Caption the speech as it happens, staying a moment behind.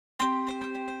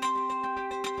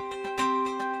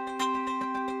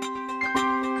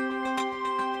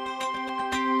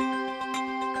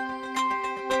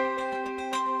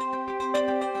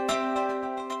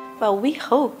Well, we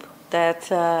hope that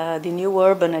the new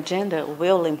urban agenda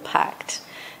will impact.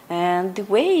 And the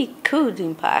way it could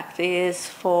impact is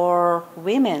for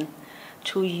women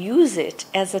to use it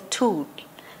as a tool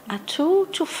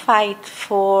to fight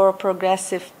for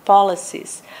progressive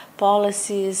policies,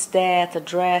 policies that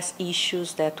address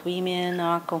issues that women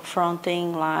are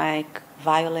confronting, like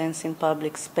violence in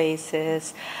public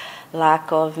spaces,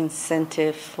 lack of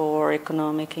incentive for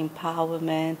economic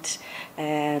empowerment,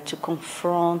 to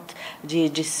confront the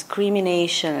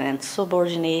discrimination and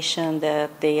subordination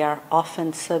that they are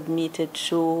often submitted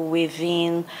to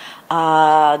within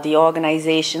the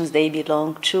organizations they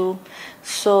belong to.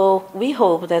 So we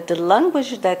hope that the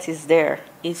language that is there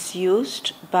is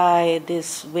used by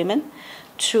these women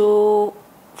to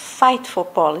fight for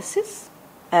policies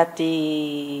at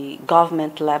the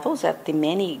government levels, at the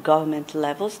many government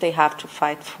levels they have to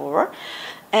fight for,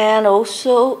 and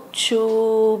also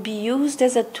to be used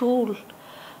as a tool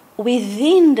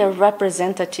within the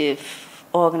representative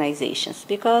organizations,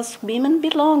 because women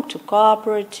belong to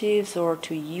cooperatives or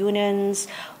to unions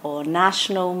or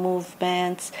national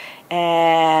movements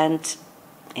and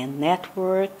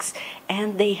networks,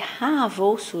 and they have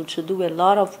also to do a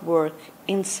lot of work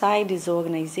inside these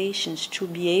organizations to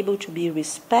be able to be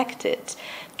respected,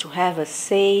 to have a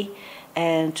say,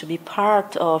 and to be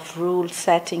part of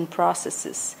rule-setting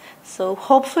processes. So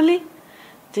hopefully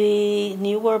the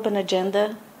new urban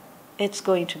agenda, it's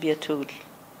going to be a tool.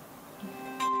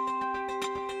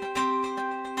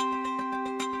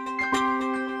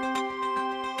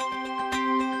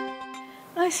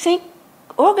 I think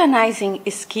organizing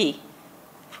is key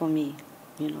for me.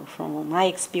 From my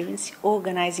experience,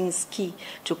 organizing is key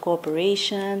to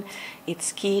cooperation,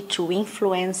 it's key to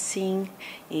influencing,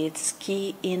 it's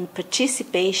key in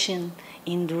participation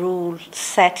in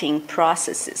rule-setting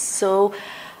processes. So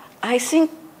I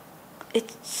think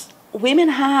women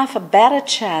have a better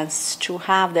chance to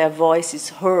have their voices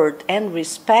heard and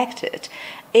respected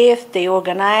if they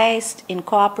organized in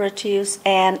cooperatives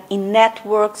and in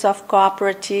networks of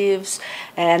cooperatives,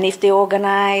 and if they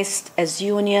organized as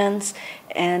unions,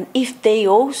 and if they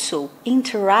also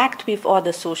interact with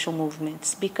other social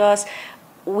movements, because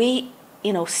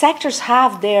sectors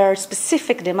have their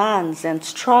specific demands and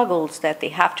struggles that they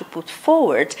have to put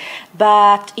forward,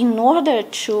 but in order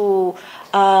to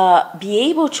be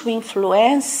able to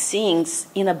influence things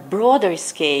in a broader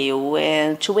scale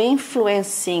and to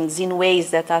influence things in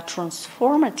ways that are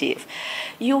transformative,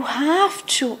 you have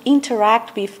to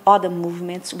interact with other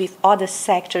movements, with other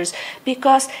sectors,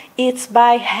 because it's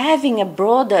by having a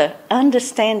broader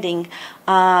understanding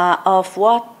of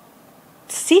what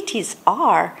cities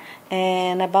are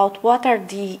and about what are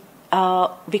the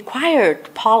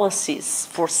required policies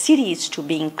for cities to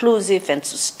be inclusive and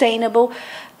sustainable,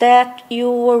 that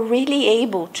you were really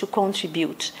able to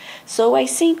contribute. So I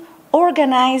think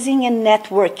organizing and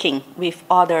networking with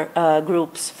other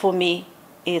groups, for me,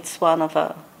 it's one of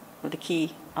the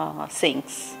key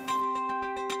things.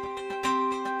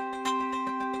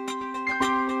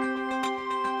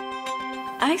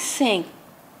 I think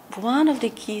one of the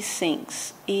key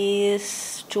things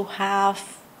is to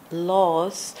have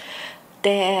laws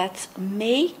that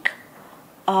make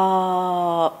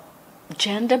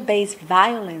gender-based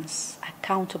violence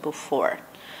accountable for.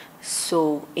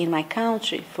 So in my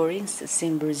country, for instance,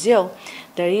 in Brazil,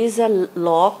 there is a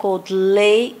law called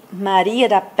Lei Maria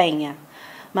da Penha.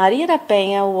 Maria da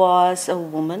Penha was a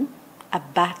woman, a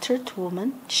battered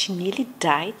woman. She nearly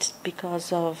died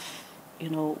because of,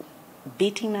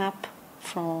 beating up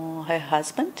from her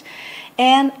husband,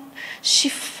 and she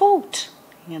fought,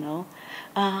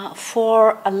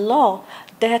 for a law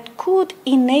that could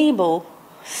enable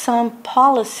some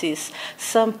policies,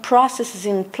 some processes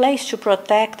in place to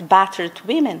protect battered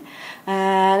women.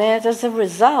 And as a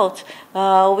result,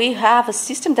 we have a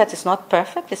system that is not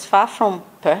perfect, it's far from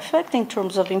perfect in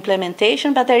terms of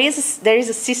implementation, but there is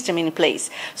a system in place.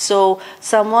 So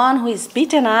someone who is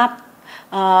beaten up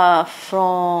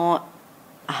from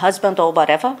a husband or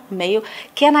whatever, male,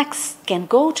 can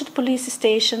go to the police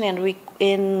station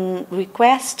and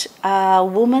request a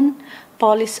woman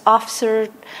police officer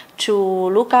to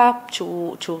look up,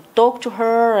 to talk to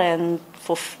her, and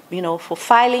for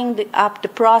filing up the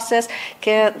process.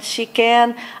 She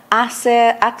can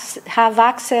have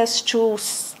access to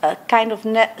a kind of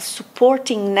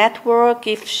supporting network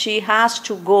if she has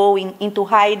to go into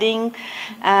hiding.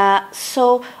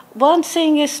 So one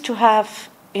thing is to have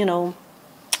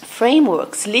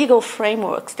frameworks, legal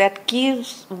frameworks that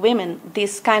gives women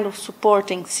this kind of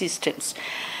supporting systems.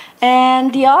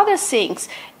 And the other things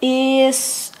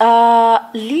is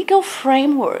legal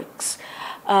frameworks,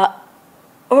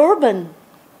 urban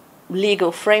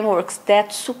legal frameworks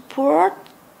that support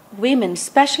women,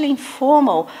 especially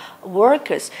informal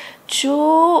workers,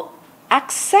 to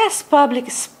access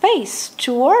public space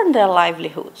to earn their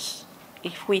livelihoods.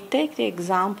 If we take the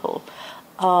example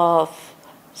of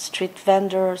street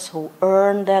vendors who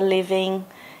earn their living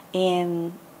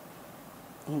in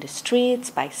the streets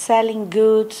by selling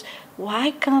goods,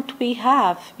 why can't we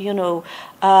have,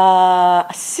 a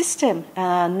system,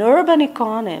 an urban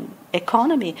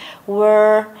economy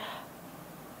where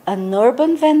an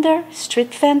urban vendor,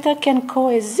 street vendor, can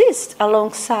coexist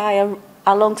alongside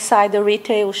a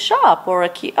retail shop or a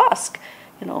kiosk?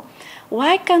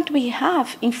 Why can't we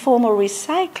have informal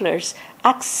recyclers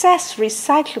access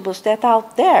recyclables that are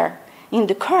out there in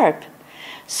the curb?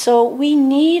 So we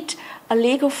need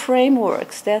legal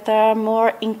frameworks that are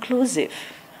more inclusive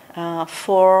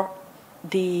for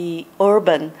the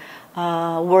urban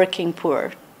working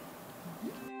poor.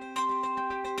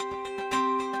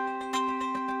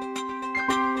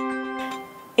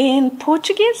 In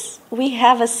Portuguese, we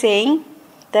have a saying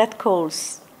that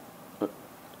goes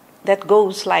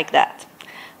like that: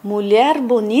 Mulher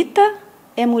bonita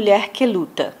é mulher que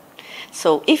luta.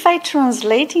 So if I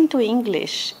translate into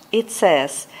English, it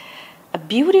says, a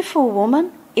beautiful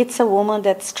woman, it's a woman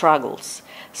that struggles.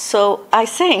 So I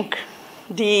think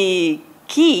the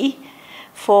key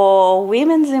for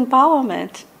women's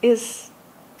empowerment is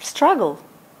struggle.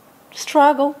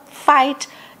 Struggle, fight,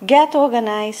 get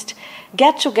organized,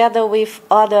 get together with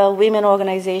other women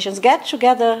organizations, get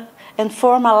together and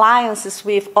form alliances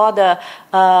with other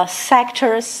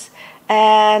sectors,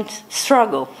 and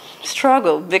struggle,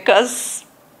 because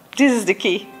this is the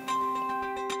key.